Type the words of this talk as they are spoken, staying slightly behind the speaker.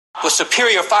with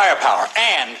superior firepower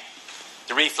and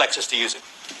the reflexes to use it.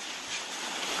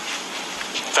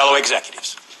 Fellow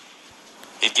executives,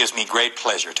 it gives me great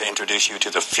pleasure to introduce you to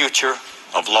the future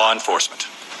of law enforcement.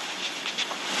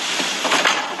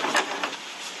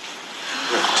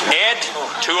 Ed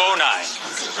 209.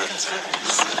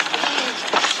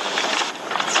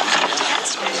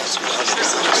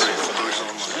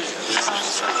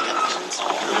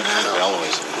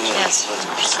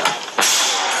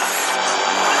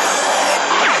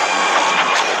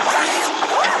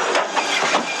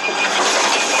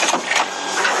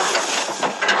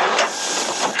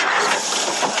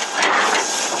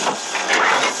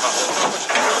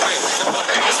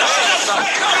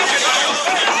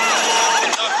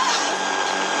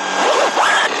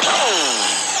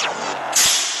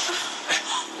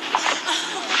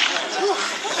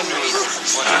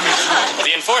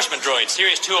 The enforcement droid,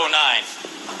 Series 209,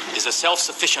 is a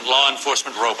self-sufficient law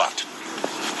enforcement robot.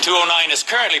 209 is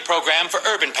currently programmed for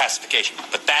urban pacification,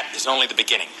 but that is only the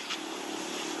beginning.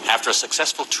 After a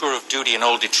successful tour of duty in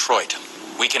old Detroit,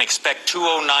 we can expect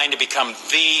 209 to become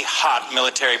the hot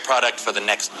military product for the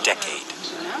next decade.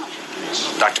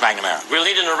 Dr. McNamara. We'll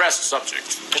need an arrest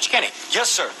subject. Mr. Kinney. Yes,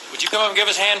 sir. Would you come up and give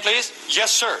us a hand, please?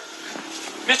 Yes, sir.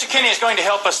 Mr. Kinney is going to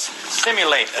help us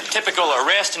simulate a typical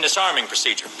arrest and disarming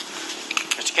procedure.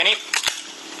 Mr. Kinney,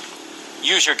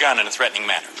 use your gun in a threatening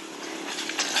manner.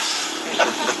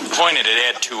 Point it at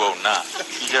Ed 209.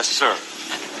 Yes, sir.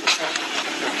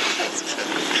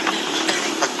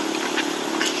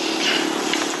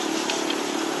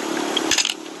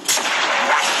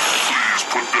 Please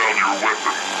put down your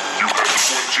weapon. You have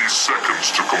 20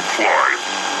 seconds to comply.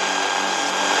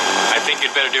 I think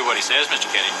you'd better do what he says,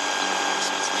 Mr. Kinney.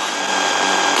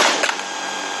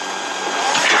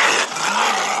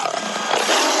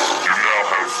 You now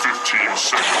have 15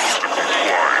 seconds to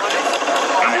comply.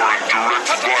 You are in direct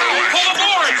violation of Penal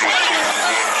Code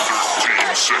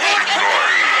 113, Section 9.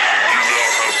 You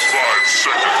now have 5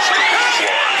 seconds to comply. 4,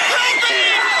 3,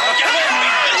 2, 1.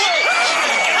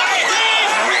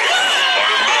 I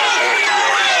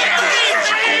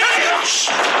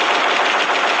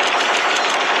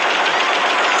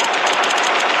am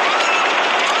now authorized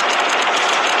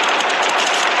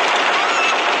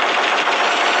to use physical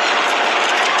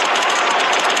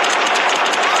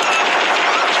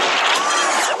force.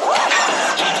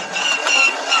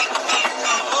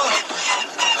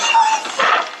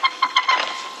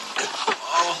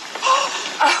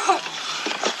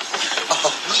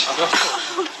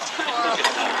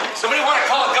 Somebody want to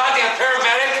call a goddamn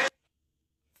paramedic?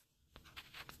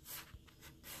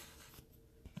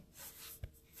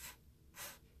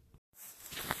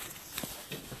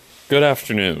 Good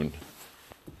afternoon.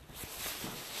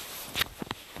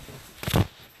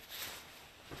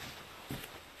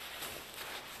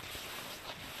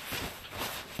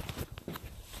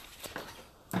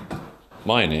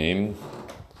 My name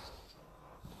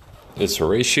is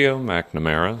Horatio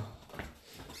McNamara.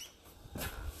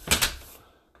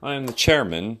 I am the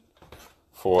chairman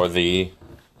for the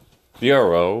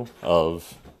Bureau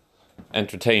of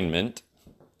Entertainment,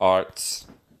 Arts,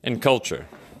 and Culture.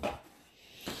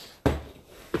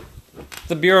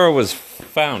 The Bureau was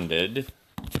founded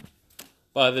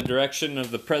by the direction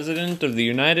of the President of the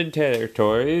United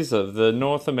Territories of the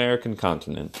North American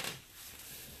continent,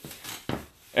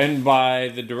 and by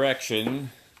the direction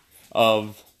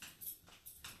of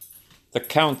the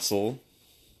Council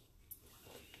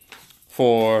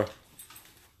for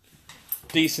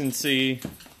Decency,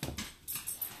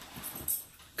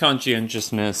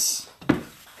 Conscientiousness,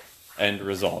 and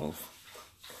Resolve.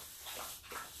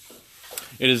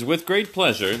 It is with great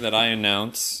pleasure that I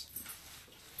announce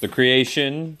the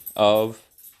creation of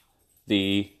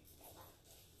the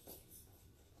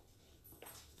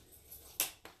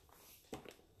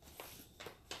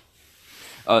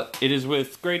It is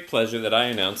with great pleasure that I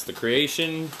announce the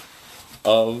creation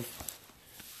of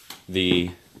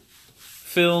the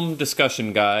film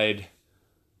discussion guide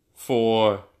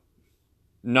for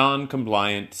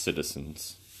non-compliant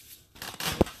citizens.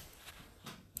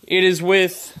 It is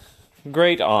with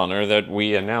great honor that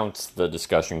we announce the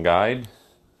discussion guide,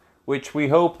 which we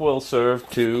hope will serve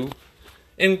to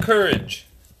encourage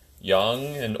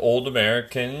young and old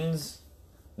Americans,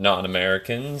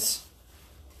 non-Americans,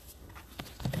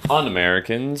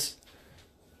 un-Americans,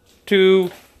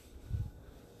 to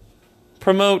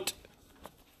promote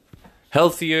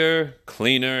healthier,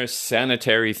 cleaner,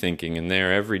 sanitary thinking in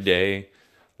their everyday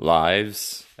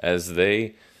lives as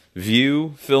they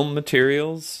view film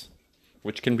materials,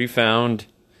 which can be found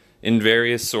in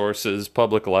various sources,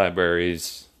 public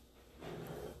libraries,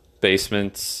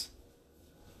 basements,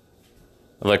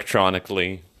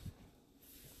 electronically,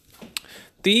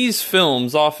 these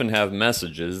films often have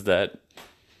messages that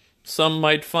some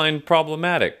might find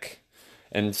problematic.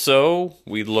 And so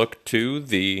we look to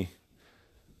the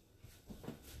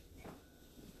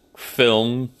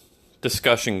film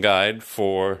discussion guide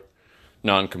for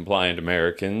non-compliant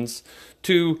Americans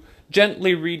to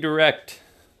gently redirect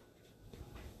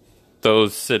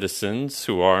those citizens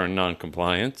who are in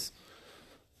non-compliance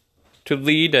to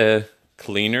lead a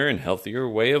cleaner and healthier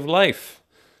way of life,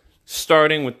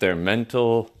 starting with their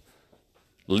mental,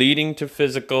 leading to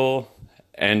physical,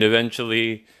 and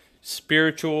eventually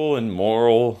spiritual and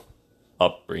moral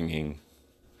upbringing.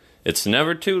 It's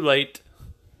never too late,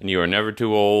 and you are never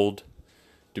too old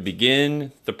to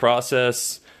begin the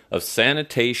process of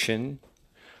sanitation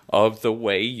of the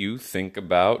way you think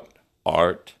about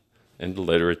art and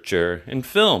literature and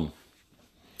film.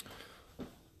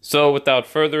 So without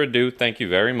further ado, thank you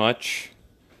very much.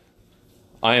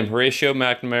 I am Horatio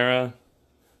McNamara,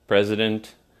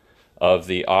 President of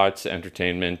the Arts,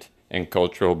 Entertainment, and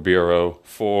Cultural Bureau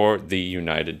for the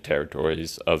United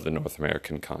Territories of the North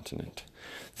American continent.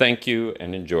 Thank you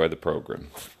and enjoy the program.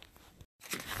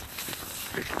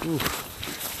 Ooh.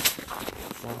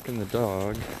 Walking the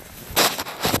dog.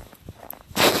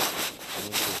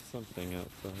 There's something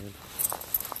outside.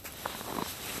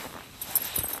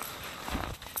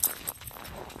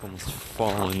 Almost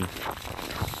fallen a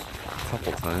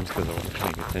couple times because I wasn't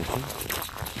paying attention.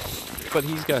 But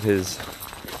he's got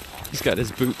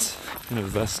his boots and a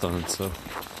vest on, so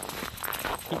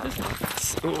he doesn't.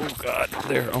 Oh God,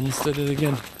 there, almost did it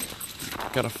again.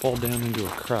 Gotta fall down into a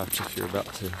crouch if you're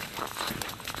about to.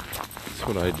 That's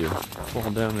what I do.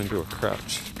 Fall down into a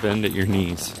crouch. Bend at your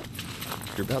knees.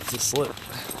 You're about to slip.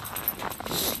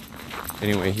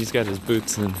 Anyway, he's got his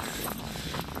boots and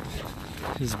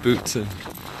his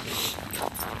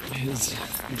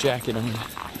jacket on.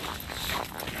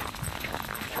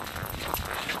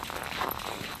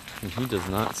 And he does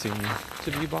not seem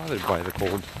to be bothered by the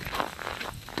cold.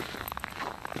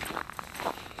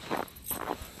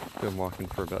 Been walking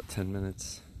for about 10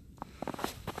 minutes.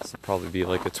 This will probably be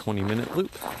like a 20-minute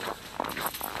loop,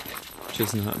 which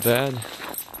is not bad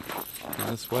in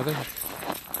this weather.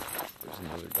 There's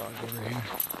another dog over here.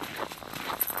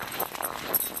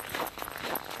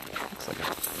 Looks like a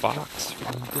fox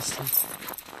from a distance.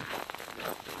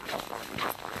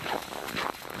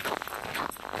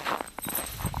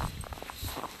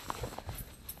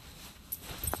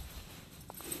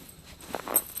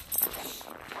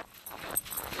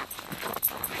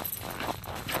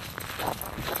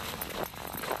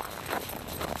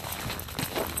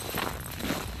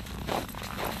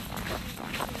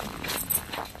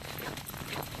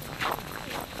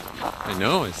 I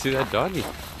know, I see that doggy.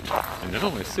 I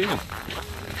know, I see him.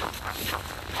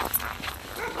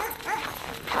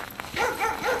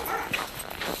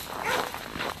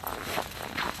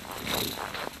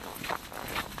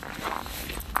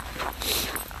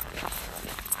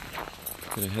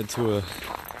 Gonna head to a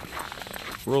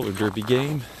roller derby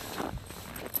game.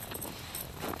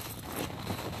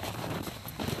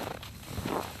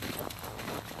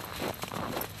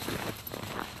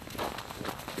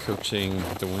 Coaching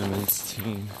the women's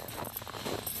team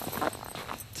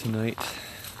tonight.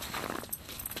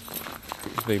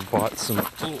 They bought some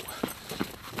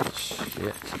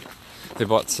They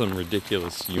bought some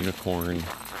ridiculous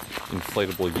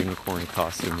inflatable unicorn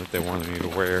costume that they wanted me to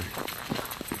wear.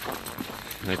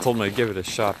 And I told them I'd give it a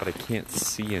shot, but I can't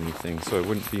see anything, so it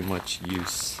wouldn't be much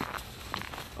use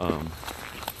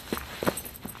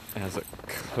as a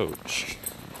coach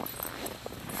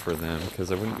for them,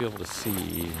 because I wouldn't be able to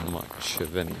see much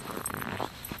of anything.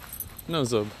 No,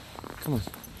 Zob, come on.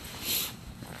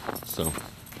 So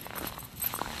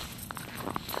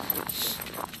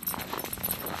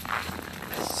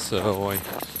I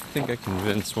think I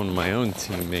convinced one of my own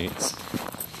teammates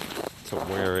to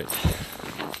wear it.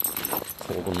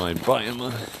 Told him I'd buy him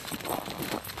a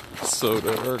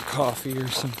soda or coffee or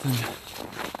something.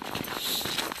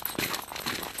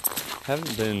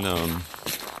 Haven't been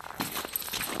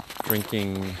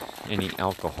drinking any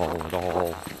alcohol at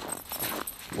all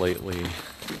lately,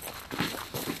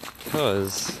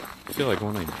 because I feel like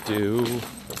when I do,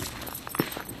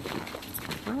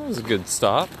 that was a good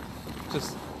stop.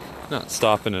 Just not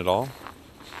stopping at all.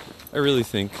 I really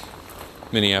think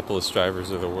Minneapolis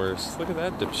drivers are the worst. Look at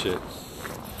that dipshit.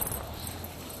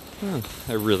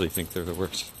 I really think they're the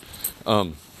worst.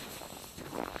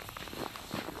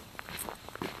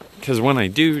 Because when I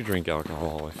do drink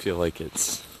alcohol, I feel like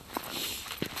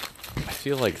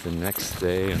the next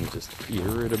day I'm just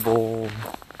irritable.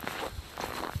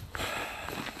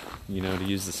 You know, to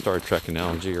use the Star Trek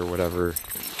analogy or whatever, I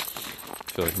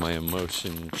feel like my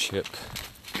emotion chip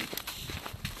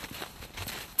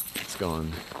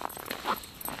gone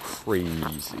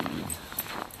crazy.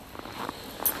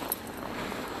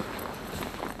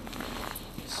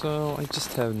 So I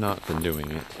just have not been doing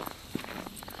it.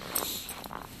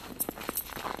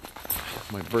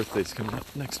 My birthday's coming up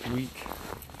next week.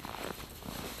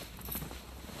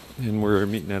 And we're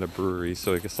meeting at a brewery,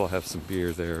 so I guess I'll have some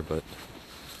beer there, but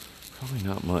probably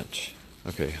not much.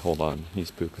 Okay, hold on.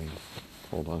 He's pooping.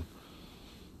 Hold on.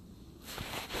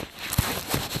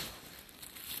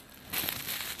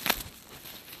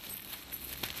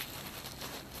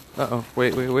 Uh-oh.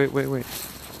 Wait.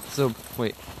 So,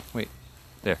 wait.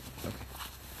 There. Okay.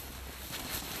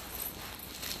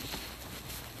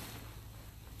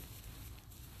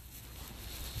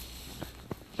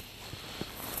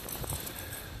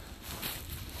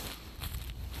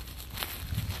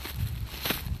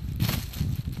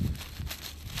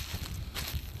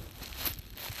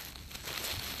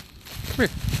 Come here.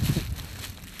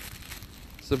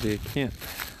 Zubby, I can't.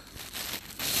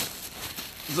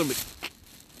 Zubby,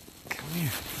 come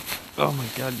here. Oh my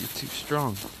god, you're too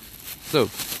strong. So,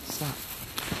 stop.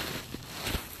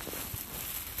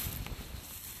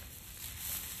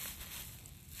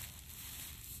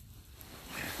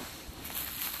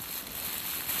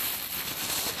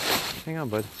 Hang on,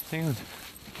 bud. Hang on.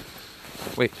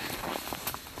 Wait.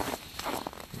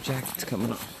 Your jacket's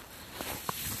coming off.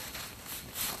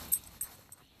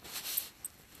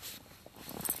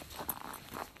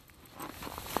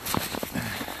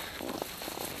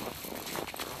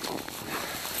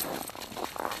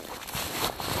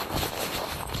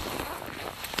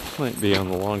 Might be on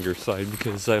the longer side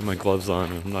because I have my gloves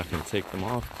on and I'm not going to take them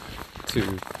off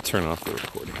to turn off the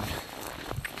recording.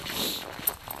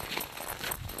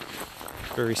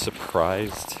 Very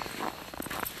surprised.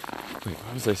 Wait,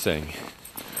 what was I saying?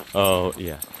 Oh,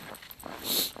 yeah.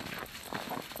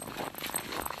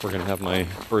 We're going to have my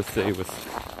birthday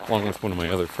along with one of my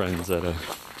other friends at a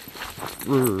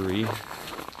brewery.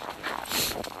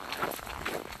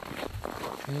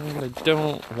 And I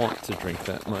don't want to drink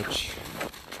that much.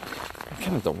 I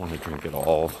kind of don't want to drink at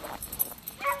all.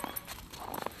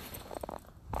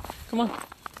 Come on.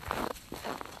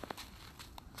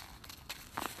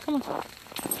 Come on.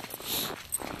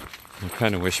 I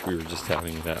kind of wish we were just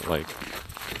having that, like,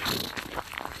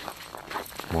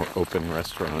 more open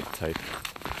restaurant type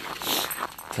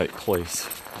place.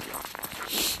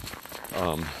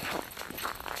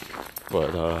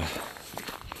 But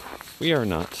we are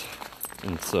not.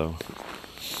 And so,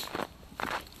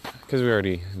 because we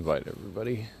already invited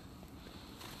everybody.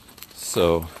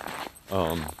 So,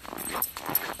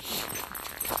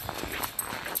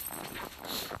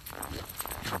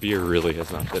 beer really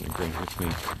has not been agreeing with me.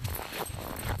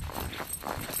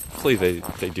 Hopefully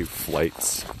they do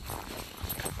flights.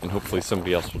 And hopefully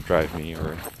somebody else will drive me,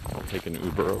 or I'll take an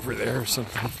Uber over there or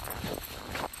something.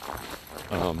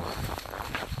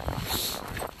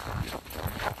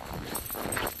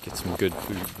 Get some good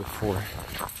food before.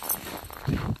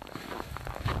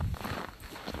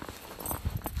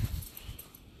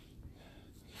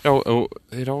 Oh,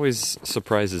 it always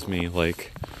surprises me,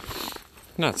 like,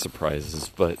 not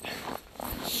surprises, but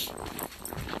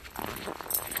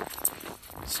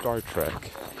Star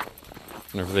Trek,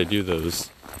 whenever they do those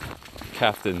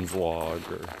captain's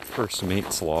log or first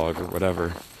mate's log or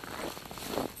whatever,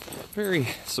 very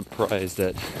surprised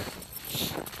that,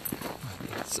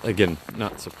 again,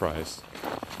 not surprised.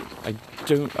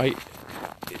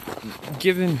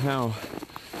 Given how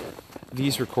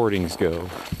these recordings go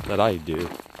that I do,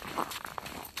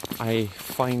 I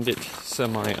find it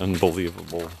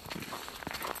semi-unbelievable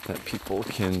that people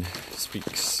can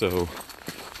speak so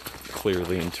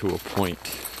clearly and to a point.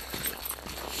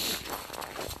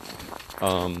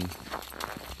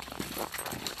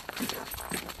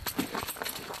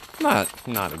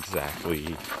 Not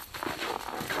exactly.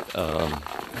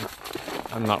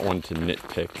 I'm not one to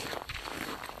nitpick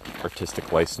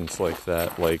artistic license like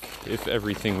that. Like, if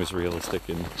everything was realistic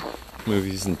in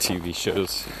movies and TV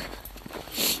shows,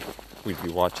 we'd be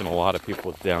watching a lot of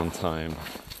people with downtime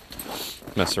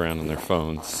mess around on their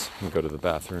phones and go to the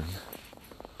bathroom.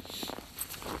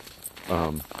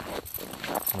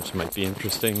 Which might be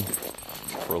interesting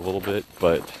for a little bit,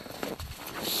 but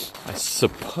I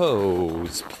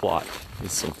suppose plot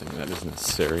is something that is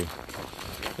necessary.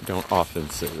 I don't often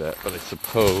say that, but I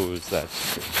suppose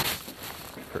that's true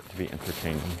for it to be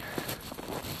entertaining.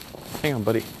 Hang on,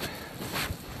 buddy.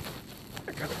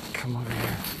 I gotta come over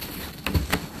here.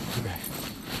 Okay.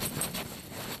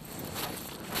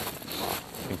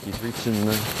 I think he's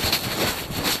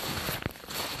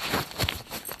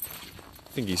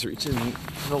reaching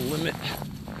the limit.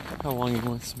 How long he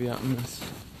wants to be out in this.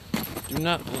 Do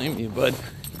not blame me, bud.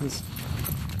 'cause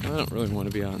I don't really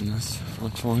want to be on this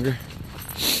much longer.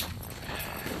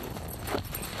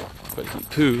 But he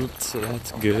pooped, so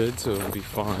that's good, so it'll be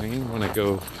fine when I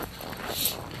go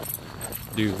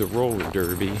do the roller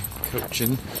derby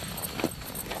coaching.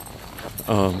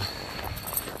 Got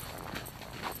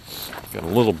a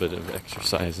little bit of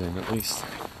exercise in, at least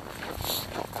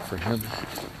for him.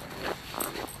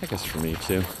 I guess for me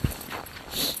too.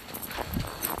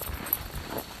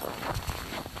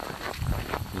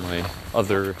 My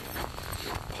other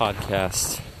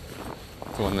podcast,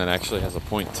 the one that actually has a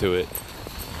point to it,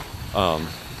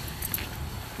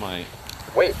 my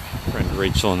friend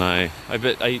Rachel and I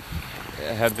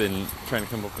have been trying to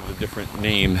come up with a different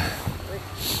name,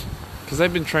 because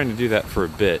I've been trying to do that for a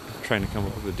bit, trying to come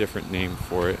up with a different name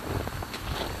for it.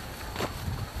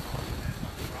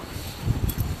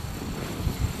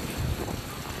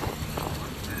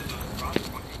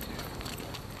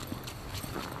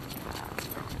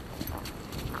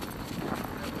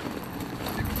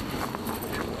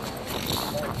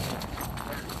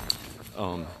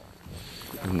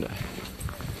 And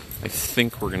I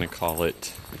think we're going to call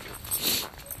it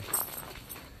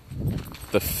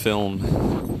the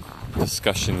Film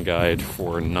Discussion Guide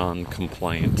for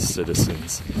Non-Compliant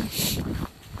Citizens.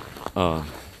 Because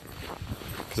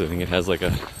I think it has like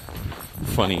a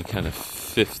funny kind of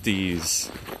 50s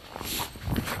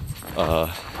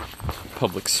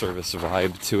public service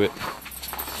vibe to it.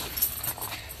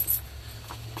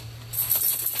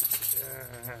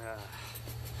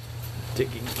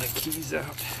 Digging my keys out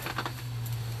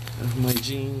of my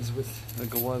jeans with a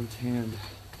gloved hand.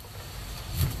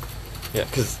 Yeah,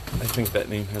 because I think that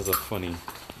name has a funny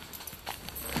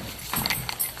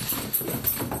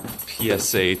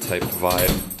PSA type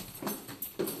vibe.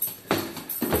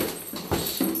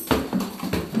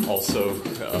 Also,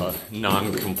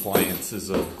 non-compliance is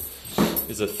a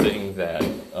thing that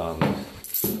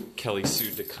Kelly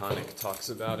Sue DeConnick talks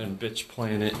about in Bitch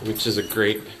Planet, which is a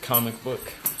great comic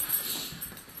book.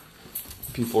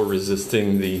 People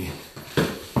resisting the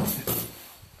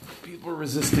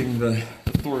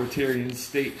authoritarian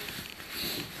state.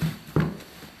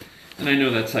 And I know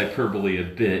that's hyperbole a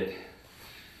bit,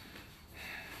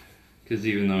 because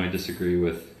even though I disagree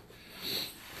with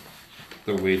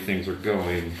the way things are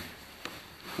going,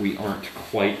 we aren't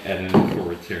quite at an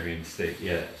authoritarian state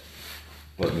yet.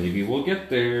 But maybe we'll get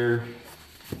there.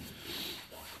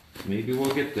 Maybe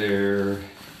we'll get there.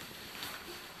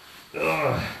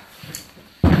 Ugh.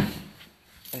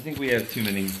 I think we have too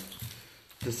many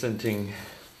dissenting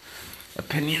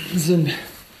opinions and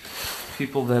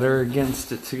people that are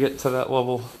against it to get to that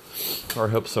level. Or I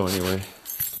hope so anyway.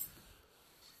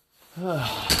 Okay,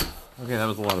 that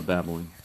was a lot of babbling.